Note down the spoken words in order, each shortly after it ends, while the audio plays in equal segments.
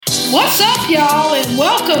What's up, y'all, and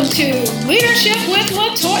welcome to Leadership with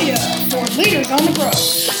Latoya for Leaders on the Go.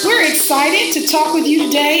 We're excited to talk with you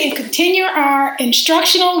today and continue our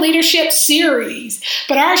instructional leadership series.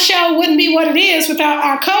 But our show wouldn't be what it is without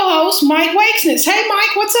our co-host, Mike Wakesness. Hey,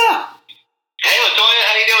 Mike, what's up? Hey, Latoya,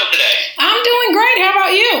 how you doing today? I'm doing great. How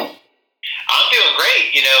about you? I'm doing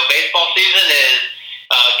great. You know, baseball season is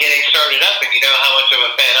getting started up, and you know how much of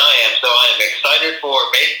a fan I am, so I am excited for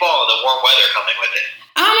baseball and the warm weather coming with it.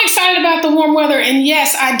 I'm excited about the warm weather, and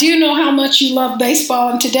yes, I do know how much you love baseball,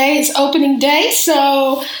 and today is opening day,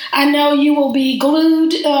 so I know you will be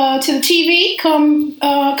glued to the TV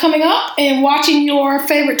coming up and watching your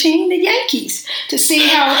favorite team, the Yankees, to see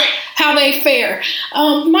how they fare.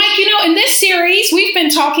 Mike, you know, in this series, we've been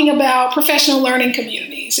talking about professional learning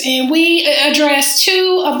communities, and we addressed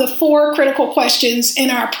 2 of the 4 critical questions in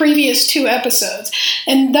our previous 2 episodes,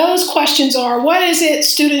 and those questions are, what is it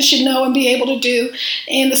students should know and be able to do?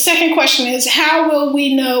 And the second question is, how will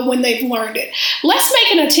we know when they've learned it? Let's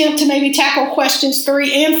make an attempt to maybe tackle questions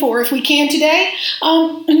 3 and 4 if we can today.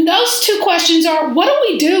 And those 2 questions are, what do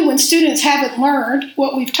we do when students haven't learned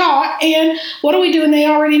what we've taught? And what do we do when they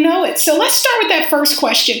already know it? So let's start with that first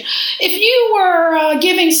question. If you were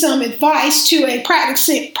giving some advice to a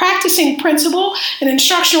practicing principal, an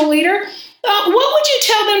instructional leader, what would you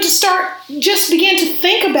tell them to just begin to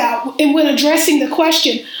think about when addressing the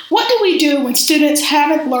question, what do we do when students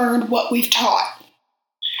haven't learned what we've taught?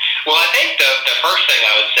 Well, I think the first thing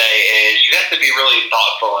I would say is you have to be really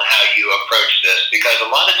thoughtful in how you approach this, because a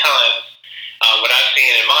lot of times what I've seen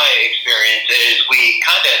in my experience is we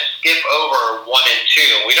kind of skip over 1 and 2,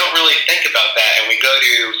 and we don't really think about that, and we go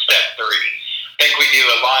to step 3. I think we do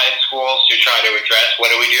a lot in schools to try to address what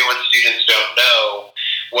do we do when students don't know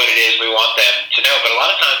what it is we want them to know. But a lot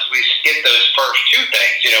of times we skip those first 2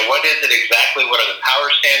 things. You know, what is it exactly? What are the power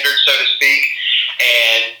standards, so to speak?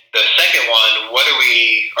 And the second one,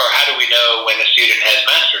 how do we know when a student has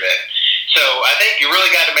mastered it? So I think you really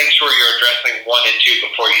got to make sure you're addressing 1 and 2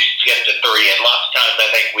 before you skip to 3. And lots of times I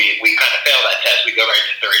think we kind of fail that test. We go right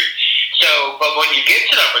to 3. But when you get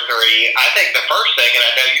to number 3, I think the first thing, and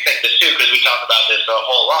I know you think this too because we talk about this a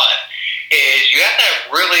whole lot, is you have to have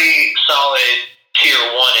really solid tier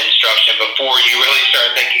 1 instruction before you really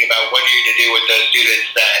start thinking about what you're going to do with those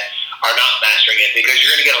students that are not mastering it, because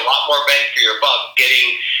you're going to get a lot more bang for your buck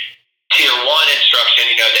getting tier 1 instruction,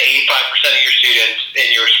 you know, the 85% of your students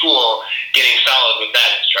in your school getting solid with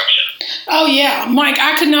that instruction. Oh, yeah, Mike,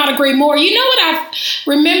 I could not agree more. You know what I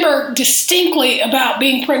remember distinctly about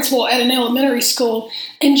being principal at an elementary school,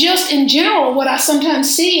 and just in general, what I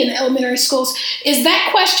sometimes see in elementary schools is that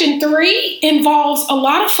question 3 involves a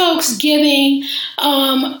lot of folks giving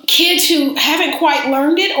kids who haven't quite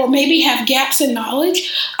learned it or maybe have gaps in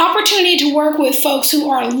knowledge opportunity to work with folks who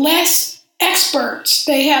are less experts.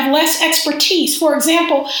 They have less expertise. For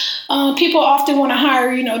example, people often want to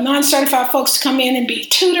hire, non-certified folks to come in and be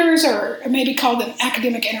tutors or maybe call them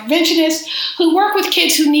academic interventionists who work with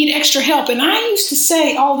kids who need extra help. And I used to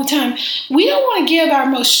say all the time, we don't want to give our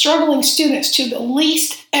most struggling students to the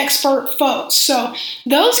least expert folks. So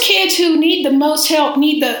those kids who need the most help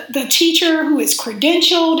need the teacher who is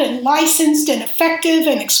credentialed and licensed and effective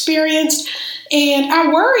and experienced. And I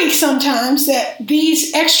worry sometimes that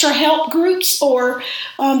these extra help groups or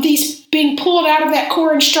these being pulled out of that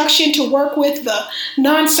core instruction to work with the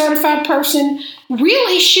non-certified person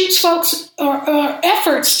really shoots our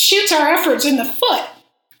efforts in the foot,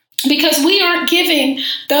 because we aren't giving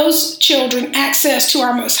those children access to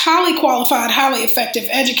our most highly qualified, highly effective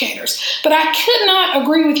educators. But I could not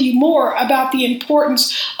agree with you more about the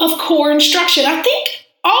importance of core instruction. I think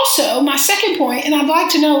also, my second point, and I'd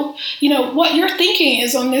like to know, what your thinking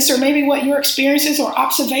is on this, or maybe what your experiences or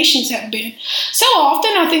observations have been. So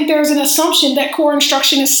often, I think there's an assumption that core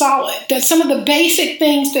instruction is solid, that some of the basic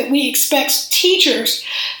things that we expect teachers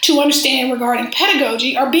to understand regarding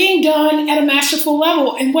pedagogy are being done at a masterful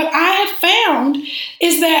level. And what I have found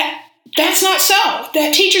is that that's not so,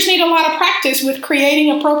 that teachers need a lot of practice with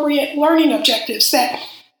creating appropriate learning objectives, that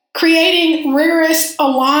creating rigorous,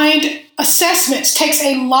 aligned assessments takes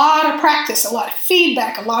a lot of practice, a lot of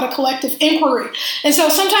feedback, a lot of collective inquiry. And so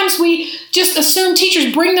sometimes we just assume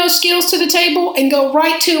teachers bring those skills to the table and go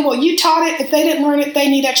right to, well, you taught it. If they didn't learn it, they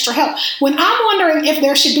need extra help. When I'm wondering if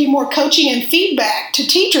there should be more coaching and feedback to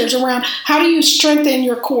teachers around how do you strengthen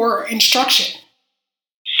your core instruction.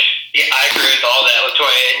 Yeah, I agree with all that,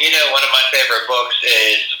 Latoya. And one of my favorite books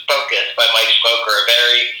is Focus by Mike Schmoker, a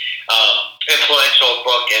very influential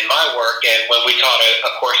book in my work. And when we taught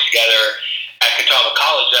a course together at Catawba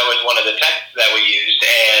College, that was one of the texts that we used.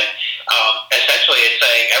 And essentially it's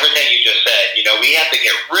saying everything you just said. We have to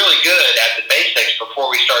get really good at the basics before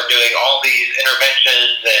we start doing doing all these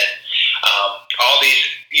interventions and all these,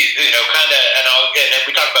 kind of, and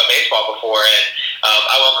we talked about baseball before, and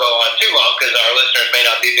I won't go on too long because our listeners may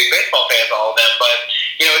not be big baseball fans, all of them, but,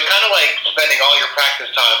 it's kind of like spending all your practice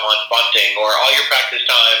time on bunting or all your practice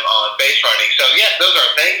time on base running. So, yes, those are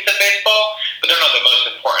things in baseball, but they're not the most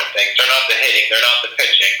important things. They're not the hitting. They're not the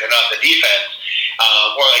pitching. They're not the defense.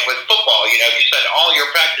 Or like with football, if you spend all your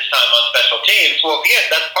practice time on special teams, well, yes,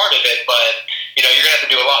 that's part of it, but, you're going to have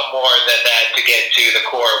to do a lot more than that to get to the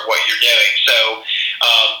core of what you're doing. So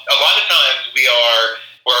a lot of times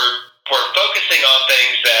we're focusing on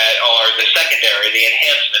things that are the secondary, the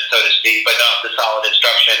enhancement, so to speak, but not the solid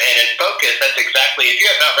instruction. And in Focus, that's exactly, if you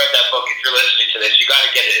have not read that book, if you're listening to this, you got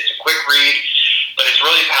to get it. It's a quick read, but it's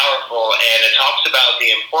really powerful, and it talks about the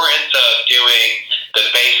importance of doing the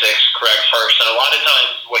basics correct first. And a lot of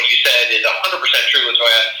times what you said is 100% true,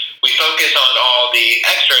 Latoya. We focus on all the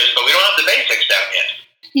extras, but we don't have the basics down yet.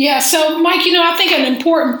 Yeah, so Mike, I think an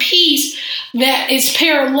important piece that is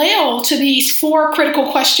parallel to these 4 critical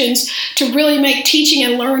questions to really make teaching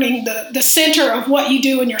and learning the center of what you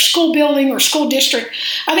do in your school building or school district.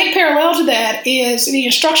 I think parallel to that is the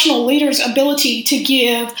instructional leader's ability to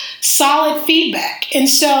give solid feedback. And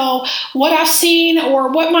so what I've seen, or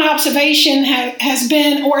what my observation has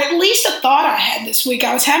been, or at least a thought I had this week,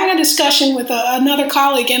 I was having a discussion with another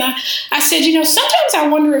colleague, and I said, sometimes I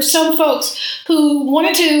wonder if some folks who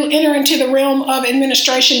wanted to enter into the realm of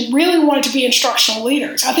administration really wanted to be instructional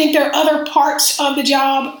leaders. I think there are other parts of the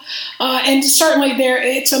job, and certainly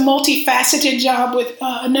it's a multifaceted job with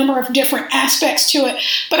a number of different aspects to it.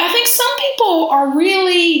 But I think some people are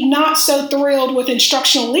really not so thrilled with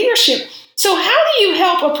instructional leadership. So how do you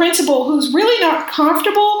help a principal who's really not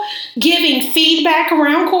comfortable giving feedback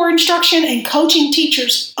around core instruction and coaching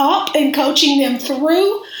teachers up and coaching them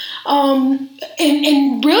through,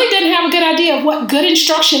 and really doesn't have a good idea of what good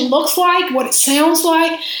instruction looks like, what it sounds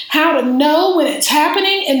like, how to know when it's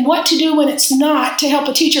happening, and what to do when it's not to help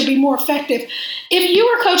a teacher be more effective? If you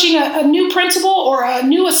were coaching a new principal or a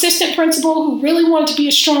new assistant principal who really wanted to be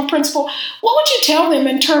a strong principal, what would you tell them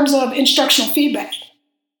in terms of instructional feedback?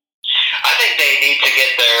 I think they need to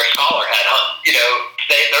get their scholar hat on.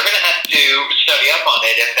 They're going to have to study up on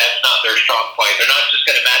it if that's not their strong point. They're not just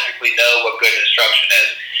going to magically know what good instruction is.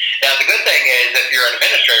 Now, the good thing is, if you're an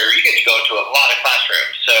administrator, you get to go into a lot of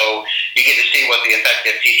classrooms, so you get to see what the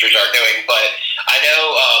effective teachers are doing. But I know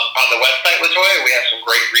on the website, Latoya, we have some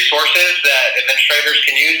great resources that administrators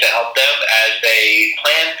can use to help them as they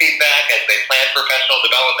plan feedback, as they plan professional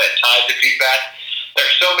development tied to feedback.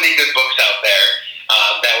 There's so many good books out there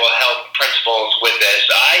that will help principals with this.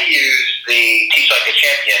 I use the Teach Like a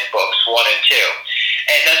Champion books 1 and 2.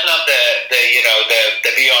 And that's not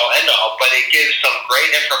the be-all, end-all, but it gives some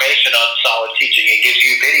great information on solid teaching. It gives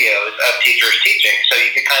you videos of teachers teaching, so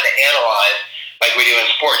you can kind of analyze, like we do in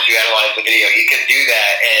sports, you analyze the video. You can do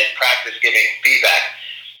that and practice giving feedback.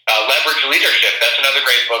 Leverage Leadership, that's another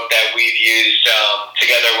great book that we've used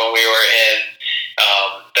together when we were in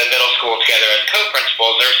the middle school together as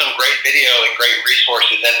co-principals. There's some great video and great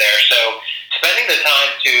resources in there. So spending the time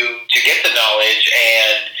to get the knowledge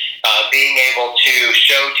and being able to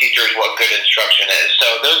show teachers what good instruction is. So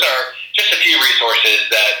those are just a few resources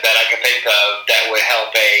that I can think of that would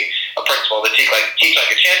help a principal. The Teach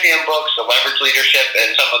Like a Champion books, the Leverage Leadership,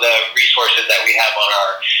 and some of the resources that we have on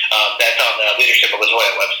that's on the Leadership of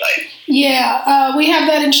Latoya website. Yeah, we have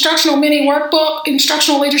that instructional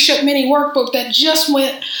leadership mini workbook that just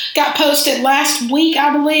got posted last week,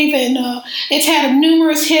 I believe, and it's had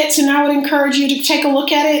numerous hits, and I would encourage you to take a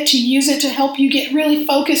look at it, to use it to help you get really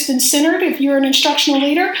focused and centered if you're an instructional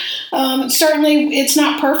leader. Certainly, it's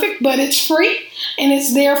not perfect, but it's free, and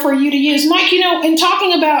it's there for you to use. Mike, in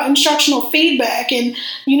talking about instructional feedback and,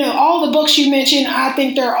 all the books you mentioned, I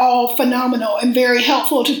think they're all phenomenal and very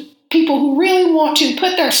helpful to people who really want to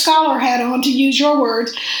put their scholar hat on, to use your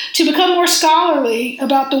words, to become more scholarly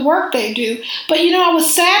about the work they do. But, I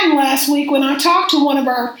was saddened last week when I talked to one of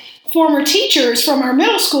our former teachers from our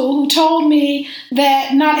middle school who told me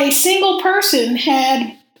that not a single person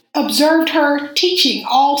had observed her teaching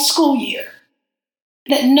all school year,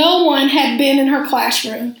 that no one had been in her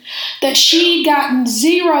classroom, that she'd gotten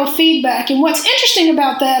zero feedback. And what's interesting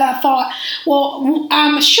about that, I thought, well,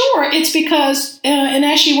 I'm sure it's because, and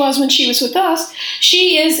as she was when she was with us,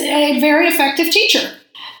 she is a very effective teacher.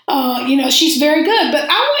 She's very good. But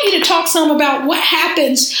I want you to talk some about what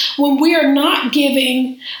happens when we are not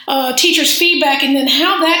giving teachers feedback, and then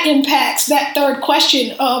how that impacts that third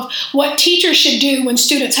question of what teachers should do when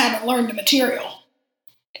students haven't learned the material.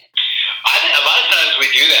 I think a lot of times we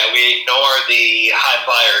do that. We ignore the high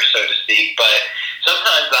flyers, so to speak. But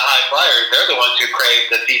sometimes the high flyers, they're the ones who crave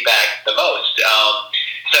the feedback the most.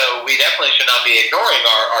 So we definitely should not be ignoring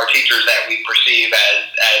our teachers that we perceive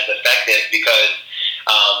as effective because,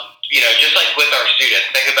 just like with our students,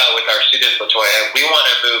 think about with our students, Latoya, we want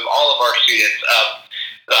to move all of our students up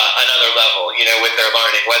another level, with their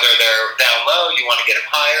learning. Whether they're down low, you want to get them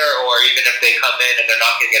higher, or even if they come in and they're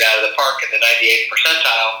not getting it out of the park in the 98th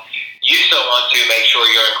percentile, you still want to make sure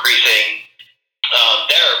you're increasing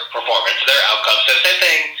their performance, their outcomes. So same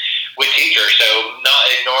thing with teachers. So not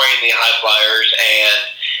ignoring the high flyers and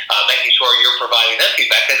making sure you're providing them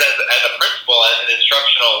feedback. Because as a principal, as an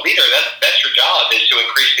instructional leader, that's your job, is to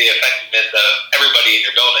increase the effectiveness of everybody in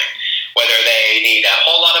your building, whether they need a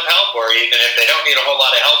whole lot of help or even if they don't need a whole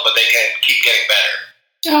lot of help, but they can keep getting better.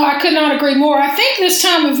 Oh, I could not agree more. I think this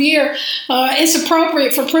time of year, it's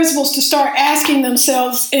appropriate for principals to start asking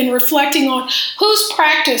themselves and reflecting on whose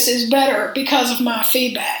practice is better because of my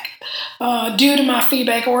feedback, due to my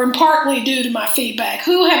feedback, or in partly due to my feedback.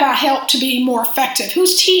 Who have I helped to be more effective?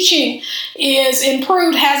 Whose teaching has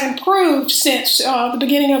improved since the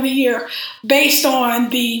beginning of the year based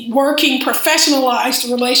on the working, professionalized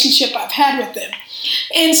relationship I've had with them.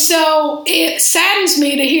 And so it saddens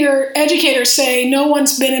me to hear educators say no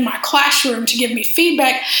one's been in my classroom to give me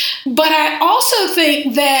feedback, but I also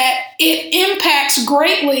think that it impacts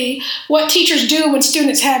greatly what teachers do when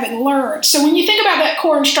students haven't learned. So when you think about that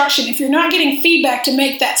core instruction, if you're not getting feedback to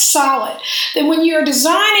make that solid, then when you're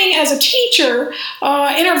designing as a teacher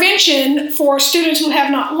intervention for students who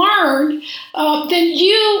have not learned, then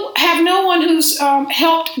you have no one who's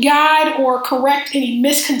helped guide or correct any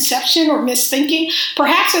misconception or misthinking.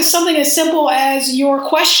 Perhaps it's something as simple as your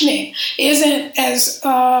questioning isn't as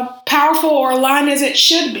powerful or aligned as it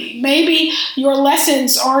should be. Maybe your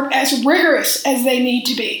lessons aren't as rigorous as they need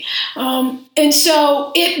to be. And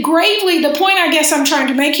so the point I guess I'm trying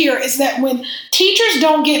to make here is that when teachers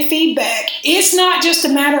don't get feedback, it's not just a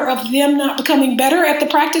matter of them not becoming better at the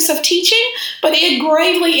practice of teaching, but it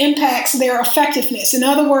gravely impacts their effectiveness. In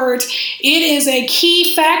other words, it is a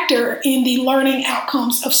key factor in the learning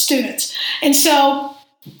outcomes of students. And so,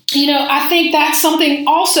 I think that's something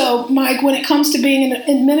also, Mike, when it comes to being an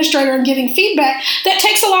administrator and giving feedback, that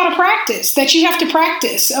takes a lot of practice, that you have to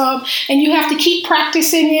practice, and you have to keep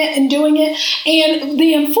practicing it and doing it. And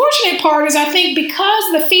the unfortunate part is I think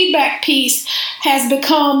because the feedback piece has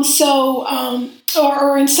become so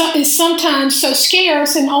is sometimes so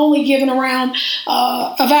scarce and only given around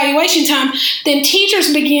evaluation time, then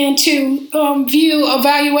teachers begin to view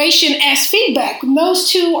evaluation as feedback. And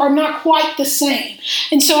those two are not quite the same.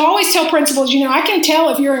 And so I always tell principals, I can tell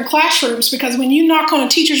if you're in classrooms because when you knock on a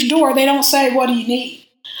teacher's door, they don't say, "What do you need?"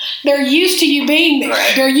 They're used to you being there.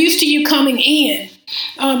 Right. They're used to you coming in.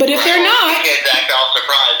 But if they're not... Kids act all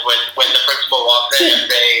surprised when the principal walks in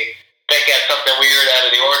and they get something weird out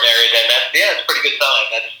of the ordinary, then that's a pretty good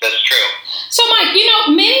sign. That's true. So, Mike,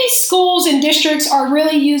 many schools and districts are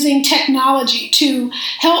really using technology to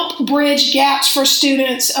help bridge gaps for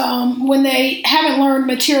students when they haven't learned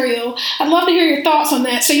material. I'd love to hear your thoughts on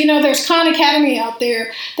that. So, there's Khan Academy out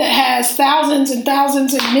there that has thousands and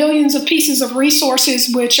thousands and millions of pieces of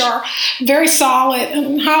resources, which are very solid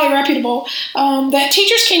and highly reputable, that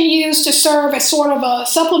teachers can use to serve as sort of a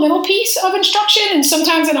supplemental piece of instruction and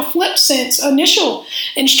sometimes in a flip sense, initial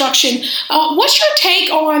instruction. What's your take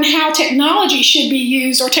on how technology should be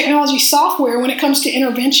used or technology software when it comes to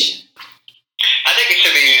intervention? I think it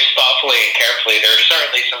should be used thoughtfully and carefully. There are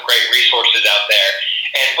certainly some great resources out there.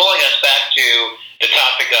 And pulling us back to the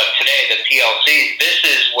topic of today, the PLCs, this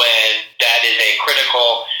is when that is a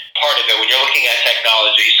critical part of it, when you're looking at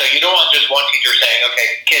technology. So you don't want just one teacher saying, okay,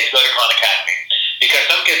 kids, go to Khan Academy. Because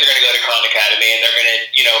some kids are going to go to Khan Academy and they're going to,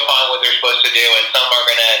 find what they're supposed to do, and some are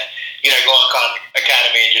going to, go on Khan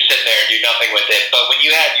Academy and just sit there and do nothing with it. But when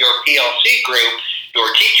you have your PLC group, your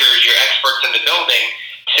teachers, your experts in the building,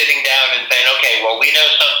 sitting down and saying, okay, well, we know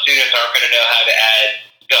some students aren't going to know how to add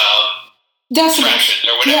fractions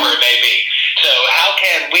or whatever it may be. So how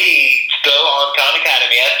can we go on Khan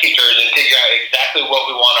Academy as teachers and figure out exactly what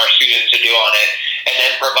we want our students to do on it, and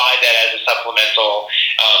then provide that as a supplemental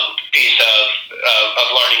piece of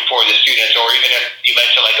learning for the students, or even if you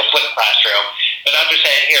mentioned like a flipped classroom, but not just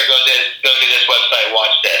saying, here, go to this website,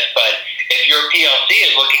 watch this. But if your PLC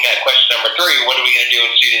is looking at question number 3, what are we going to do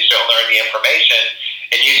when students don't learn the information,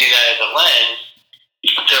 and using that as a lens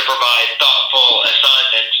to provide thoughtful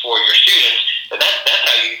assignments for your students, then that's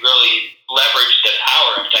how you really leverage the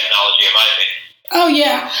power of technology, in my opinion. Oh,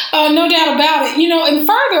 yeah. No doubt about it. And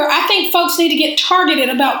further, I think folks need to get targeted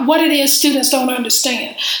about what it is students don't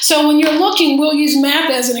understand. So when you're looking, we'll use math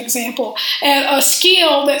as an example, at a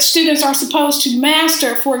skill that students are supposed to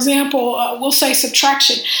master. For example, we'll say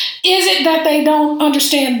subtraction. Is it that they don't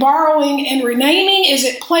understand borrowing and renaming? Is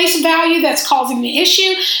it place value that's causing the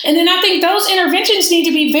issue? And then I think those interventions need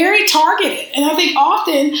to be very targeted. And I think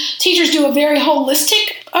often teachers do a very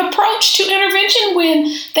holistic approach to intervention when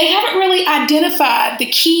they haven't really identified the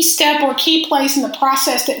key step or key place in the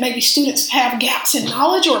process that maybe students have gaps in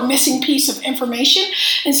knowledge or missing piece of information.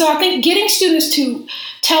 And so I think getting students to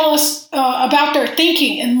tell us about their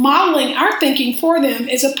thinking and modeling our thinking for them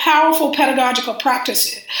is a powerful pedagogical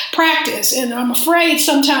practice. And I'm afraid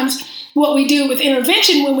sometimes what we do with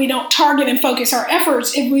intervention when we don't target and focus our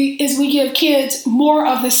efforts is we give kids more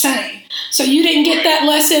of the same. So you didn't get that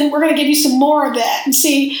lesson, we're going to give you some more of that and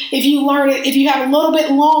see if you learn it, if you have a little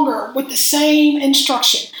bit longer with the same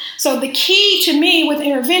instruction. So the key to me with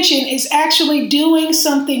intervention is actually doing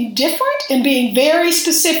something different and being very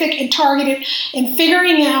specific and targeted and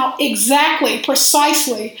figuring out exactly,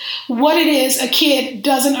 precisely what it is a kid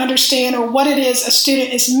doesn't understand or what it is a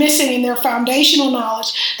student is missing in their foundational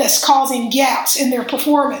knowledge that's causing gaps in their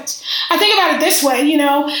performance. I think about it this way,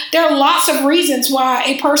 there are lots of reasons why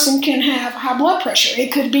a person can have high blood pressure.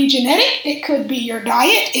 It could be genetic, it could be your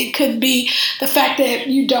diet, it could be the fact that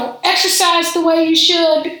you don't exercise the way you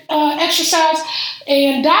should exercise,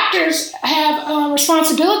 and doctors have a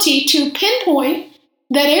responsibility to pinpoint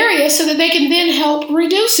that area so that they can then help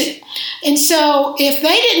reduce it. And so if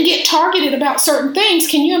they didn't get targeted about certain things,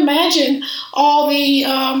 can you imagine all the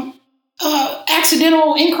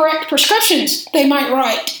accidental incorrect prescriptions they might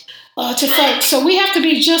write to folks? So we have to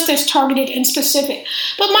be just as targeted and specific.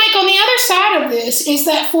 But Mike, on the other side of this is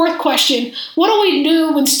that fourth question: what do we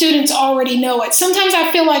do when students already know it? Sometimes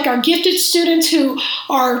I feel like our gifted students who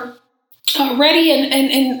are ready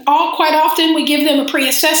and quite often we give them a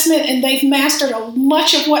pre-assessment and they've mastered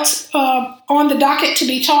much of what's on the docket to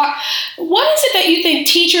be taught. What is it that you think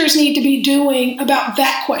teachers need to be doing about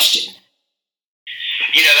that question?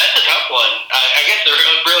 That's a tough one. I guess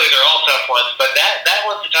they're all tough ones, but that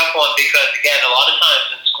one's a tough one because, again, a lot of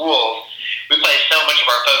times in schools, we place so much of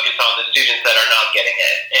our focus on the students that are not getting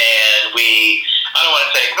it. And I don't want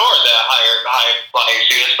to say ignore the high flying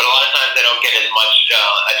students, but a lot of times they don't get as much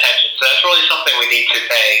attention. So that's really something we need to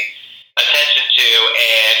pay attention to.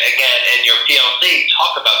 And again, in your PLC,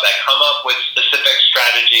 talk about that. Come up with specific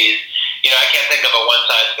strategies. I can't think of a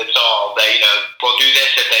one-size-fits-all that, will do this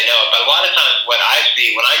if they know it. But a lot of times what I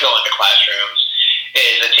see when I go into classrooms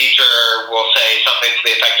is a teacher will say something to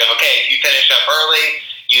the effect of, okay, if you finish up early,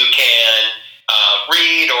 you can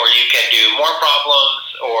read, or you can do more problems,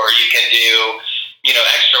 or you can do,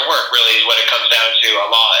 extra work, really is what it comes down to a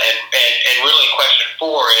lot. And really question 4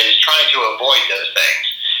 is trying to avoid those things.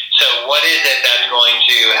 So what is it that's going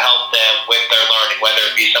to help them with their learning, whether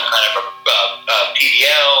it be some kind of a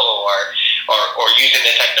PDL or using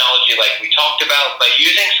the technology like we talked about, but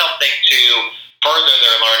using something to further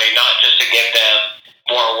their learning, not just to give them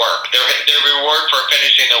more work. Their reward for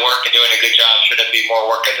finishing the work and doing a good job shouldn't be more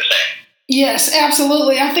work at the same. Yes,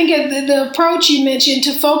 absolutely. I think the approach you mentioned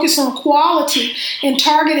to focus on quality and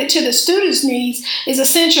target it to the students' needs is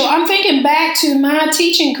essential. I'm thinking back to my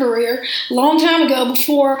teaching career a long time ago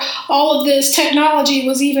before all of this technology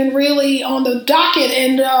was even really on the docket,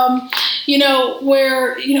 and,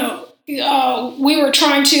 where, we were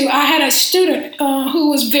trying to, I had a student who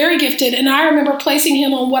was very gifted, and I remember placing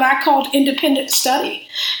him on what I called independent study.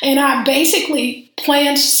 And I basically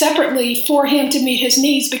planned separately for him to meet his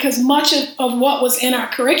needs because much of what was in our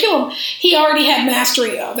curriculum, he already had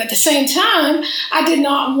mastery of. At the same time, I did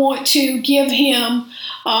not want to give him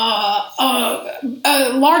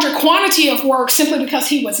a larger quantity of work simply because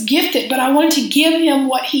he was gifted, but I wanted to give him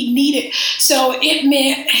what he needed. So it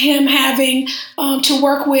meant him having to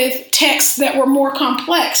work with texts that were more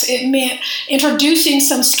complex. It meant introducing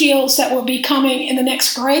some skills that would be coming in the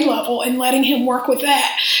next grade level and letting him work with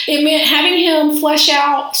that. It meant having him flesh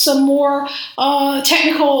out some more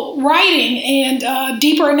technical writing and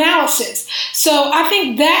deeper analysis. So I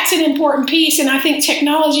think that's an important piece, and I think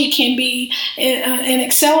technology can be an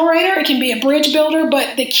accelerator, it can be a bridge builder,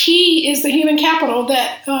 but the key is the human capital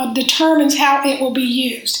that determines how it will be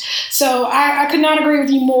used. So I could not agree with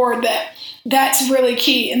you more that that's really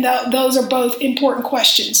key, and those are both important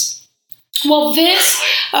questions. Well, this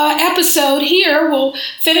episode here will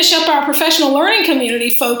finish up our professional learning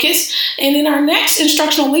community focus. And in our next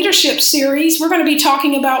instructional leadership series, we're going to be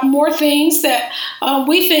talking about more things that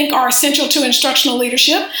we think are essential to instructional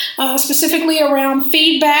leadership, specifically around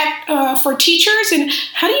feedback for teachers and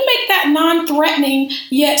how do you make that non-threatening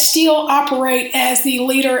yet still operate as the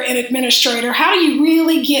leader and administrator? How do you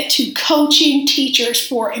really get to coaching teachers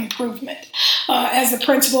for improvement as the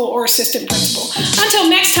principal or assistant principal? Until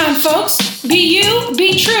next time, folks. Be you,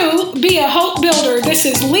 be true, be a hope builder. This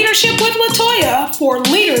is Leadership with Latoya for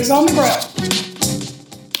Leaders on the Grow.